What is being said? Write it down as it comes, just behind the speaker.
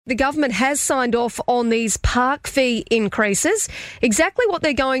The government has signed off on these park fee increases. Exactly what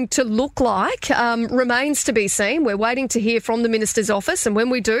they're going to look like remains to be seen. We're waiting to hear from the Minister's office, and when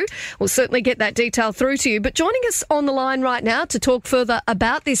we do, we'll certainly get that detail through to you. But joining us on the line right now to talk further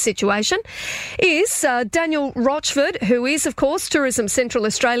about this situation is Daniel Rochford, who is, of course, Tourism Central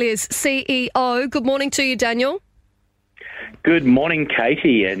Australia's CEO. Good morning to you, Daniel. Good morning,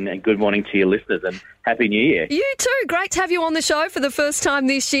 Katie, and good morning to your listeners, and Happy New Year. You too. Great to have you on the show for the first time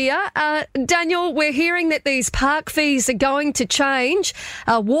this year. Daniel, we're hearing that these park fees are going to change.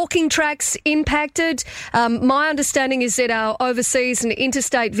 Walking tracks impacted. My understanding is that our overseas and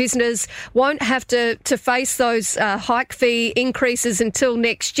interstate visitors won't have to face those hike fee increases until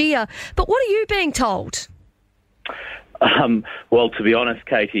next year. But what are you being told? Well, to be honest,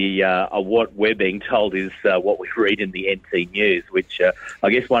 Katie, what we're being told is what we read in the NT News, which I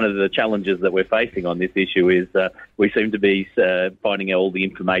guess one of the challenges that we're facing on this issue is we seem to be finding out all the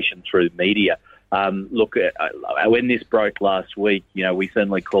information through the media. Look, when this broke last week, we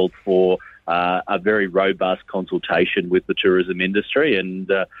certainly called for a very robust consultation with the tourism industry. And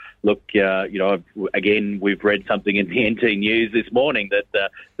again, we've read something in the NT News this morning that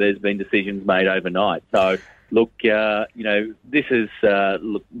there's been decisions made overnight. So, look, this is,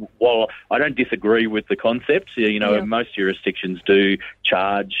 while I don't disagree with the concept, most jurisdictions do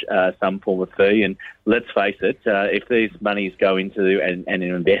charge some form of fee. And let's face it, if these monies go into and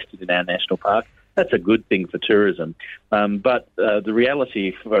are invested in our national park, that's a good thing for tourism. But the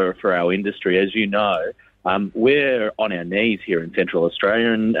reality for our industry, as you know, we're on our knees here in Central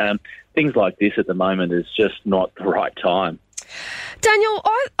Australia, and things like this at the moment is just not the right time. Daniel,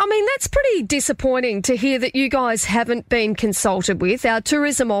 I mean, that's pretty disappointing to hear that you guys haven't been consulted with, our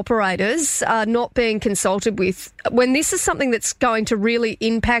tourism operators are not being consulted with, when this is something that's going to really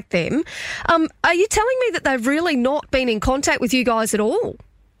impact them. Are you telling me that they've really not been in contact with you guys at all?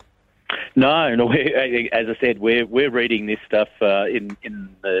 No, as I said, we're reading this stuff in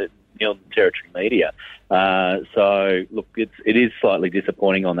the Northern Territory media. So, look, it is slightly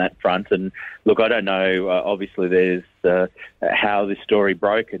disappointing on that front. And, look, I don't know, obviously there's how this story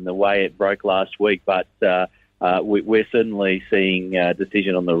broke and the way it broke last week, but we're certainly seeing a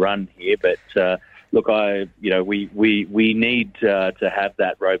decision on the run here. But, look, we need to have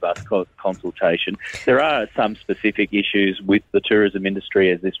that robust consultation. There are some specific issues with the tourism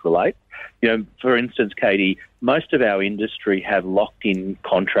industry as this relates. For instance, Katie, most of our industry have locked-in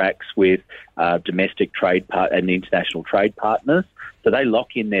contracts with domestic trade and international trade partners. So they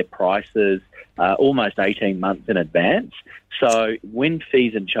lock in their prices almost 18 months in advance. So when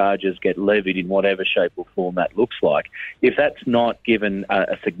fees and charges get levied in whatever shape or form that looks like, if that's not given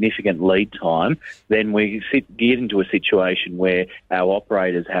a significant lead time, then we get into a situation where our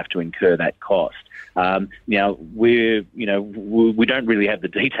operators have to incur that cost. We don't really have the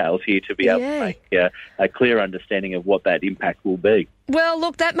details here to be able to make a clear understanding of what that impact will be. Well,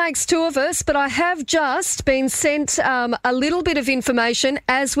 look, that makes two of us, but I have just been sent a little bit of information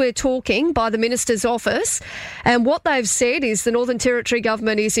as we're talking by the Minister's office, and what they've said is the Northern Territory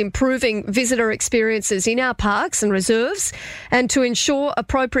Government is improving visitor experiences in our parks and reserves, and to ensure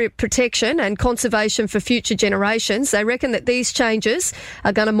appropriate protection and conservation for future generations. They reckon that these changes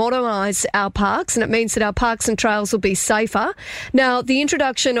are going to modernise our parks, and it means that our parks and trails will be safer. Now, the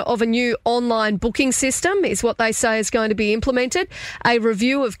introduction of a new online booking system is what they say is going to be implemented. A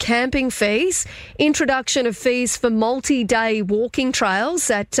review of camping fees, introduction of fees for multi-day walking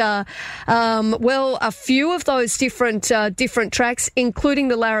trails at, a few of those different tracks, including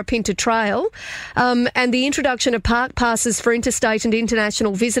the Larapinta Trail, and the introduction of park passes for interstate and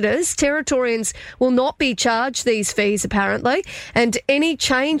international visitors. Territorians will not be charged these fees, apparently, and any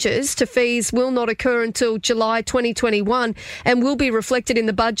changes to fees will not occur until July 2021 and will be reflected in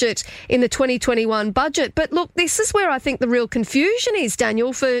the budget, in the 2021 budget. But look, this is where I think the real confusion is,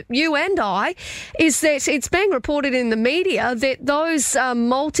 Daniel, for you and I, is that it's being reported in the media that those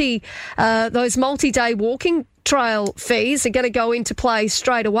multi-day walking trail fees are going to go into play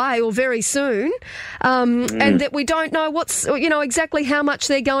straight away or very soon, and that we don't know exactly how much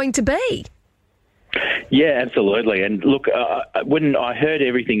they're going to be. Yeah, absolutely. And look, when I heard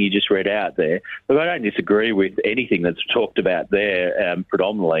everything you just read out there, look, I don't disagree with anything that's talked about there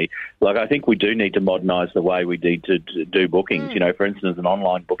predominantly. Like, I think we do need to modernise the way we need to do bookings. For instance, an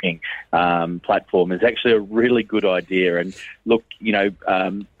online booking platform is actually a really good idea. And look,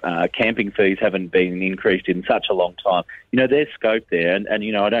 camping fees haven't been increased in such a long time. There's scope there, and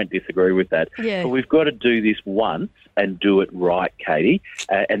I don't disagree with that. Yeah. But we've got to do this once and do it right, Katie,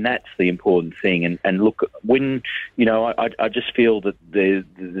 and that's the important thing. And And look, when, I just feel that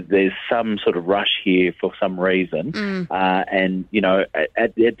there's some sort of rush here for some reason. And,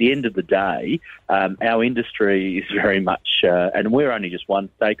 at the end of the day, our industry is very much, and we're only just one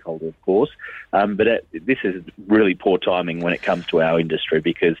stakeholder, of course, but this is really poor timing when it comes to our industry,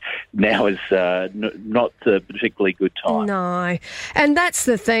 because now is not a particularly good time. No. And that's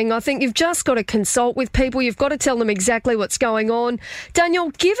the thing. I think you've just got to consult with people. You've got to tell them exactly what's going on. Daniel,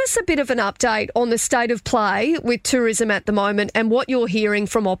 give us a bit of an update on the state of play with tourism at the moment and what you're hearing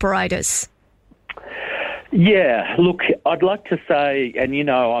from operators. Yeah, look, I'd like to say, and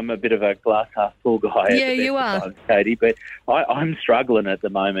I'm a bit of a glass half full guy. Yeah, you are, times, Katie, but I'm struggling at the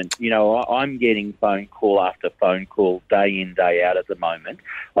moment. I'm getting phone call after phone call, day in, day out at the moment.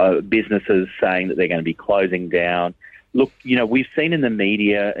 Businesses saying that they're going to be closing down. Look, we've seen in the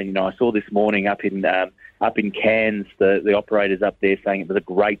media, and I saw this morning up in Cairns, the operators up there saying it was a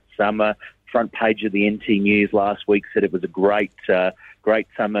great summer. Front page of the NT News last week said it was a great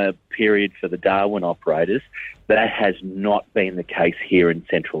summer period for the Darwin operators. That has not been the case here in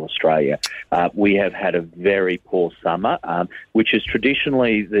Central Australia. We have had a very poor summer, which is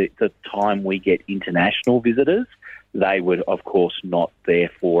traditionally the time we get international visitors. They were, of course, not there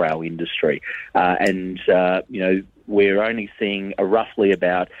for our industry. We're only seeing roughly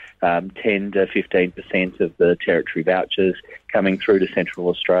about 10 to 15% of the territory vouchers coming through to Central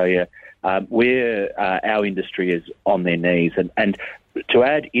Australia. Our industry is on their knees. And to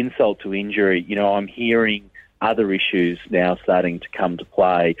add insult to injury, I'm hearing other issues now starting to come to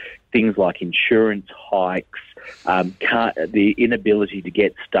play, things like insurance hikes, the inability to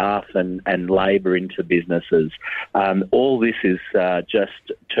get staff and labour into businesses. All this is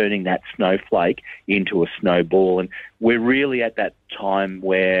just turning that snowflake into a snowball. And we're really at that time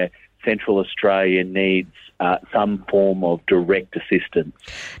where Central Australia needs some form of direct assistance.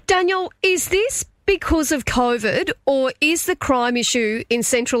 Daniel, is this because of COVID, or is the crime issue in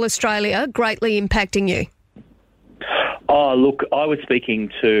Central Australia greatly impacting you? Oh, look, I was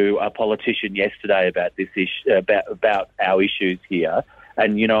speaking to a politician yesterday about this issue, about our issues here.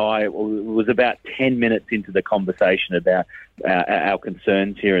 And, I was about 10 minutes into the conversation about our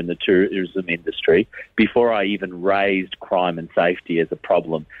concerns here in the tourism industry before I even raised crime and safety as a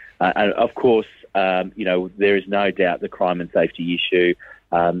problem. And of course, there is no doubt the crime and safety issue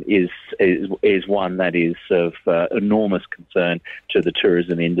is one that is of enormous concern to the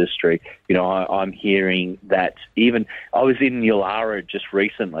tourism industry. I'm hearing that even I was in Yulara just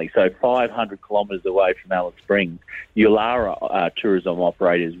recently, so 500 kilometres away from Alice Springs. Yulara tourism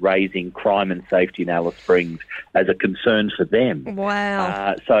operators raising crime and safety in Alice Springs as a concern for them.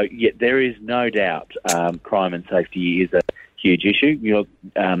 Wow. There is no doubt crime and safety is a huge issue.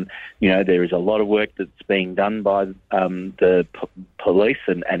 There is a lot of work that's being done by the police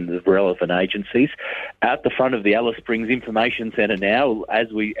and the relevant agencies. Out the front of the Alice Springs Information Centre now, as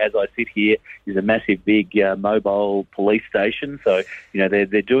I sit here, is a massive, big mobile police station. So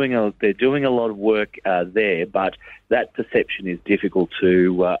they're doing a lot of work there, but that perception is difficult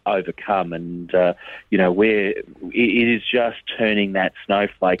to overcome, and it is just turning that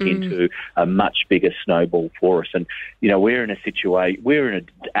snowflake into a much bigger snowball for us. And we're in an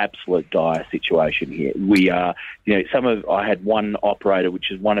absolute dire situation here. We are, I had one operator,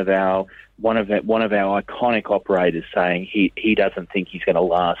 which is one of our iconic operators, saying he doesn't think he's going to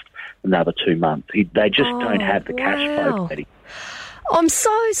last another 2 months. They just don't have the cash flow. I'm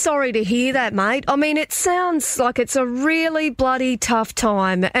so sorry to hear that, mate. I mean, it sounds like it's a really bloody tough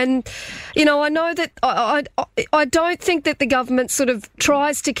time. And, I know that I don't think that the government sort of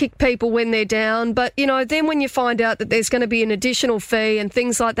tries to kick people when they're down. But, then when you find out that there's going to be an additional fee and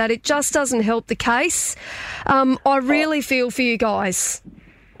things like that, it just doesn't help the case. I really feel for you guys.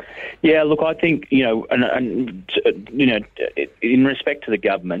 Yeah, look, I think, in respect to the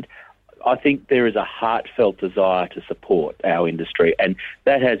government, I think there is a heartfelt desire to support our industry, and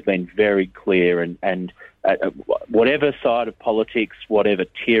that has been very clear. And whatever side of politics, whatever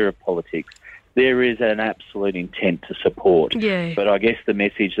tier of politics, there is an absolute intent to support. Yeah. But I guess the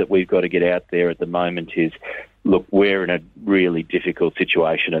message that we've got to get out there at the moment is, look, we're in a really difficult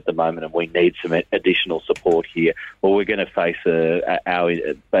situation at the moment, and we need some additional support here, or we're going to face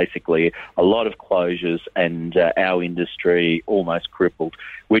basically a lot of closures and our industry almost crippled,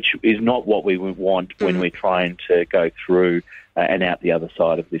 which is not what we would want when we're trying to go through and out the other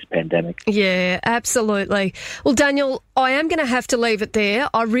side of this pandemic. Yeah, absolutely. Well, Daniel, I am going to have to leave it there.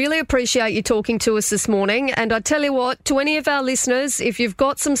 I really appreciate you talking to us this morning. And I tell you what, to any of our listeners, if you've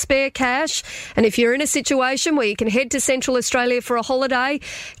got some spare cash and if you're in a situation where you can head to Central Australia for a holiday,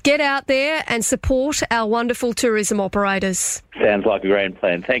 get out there and support our wonderful tourism operators. Sounds like a grand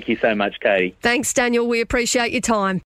plan. Thank you so much, Katie. Thanks, Daniel. We appreciate your time.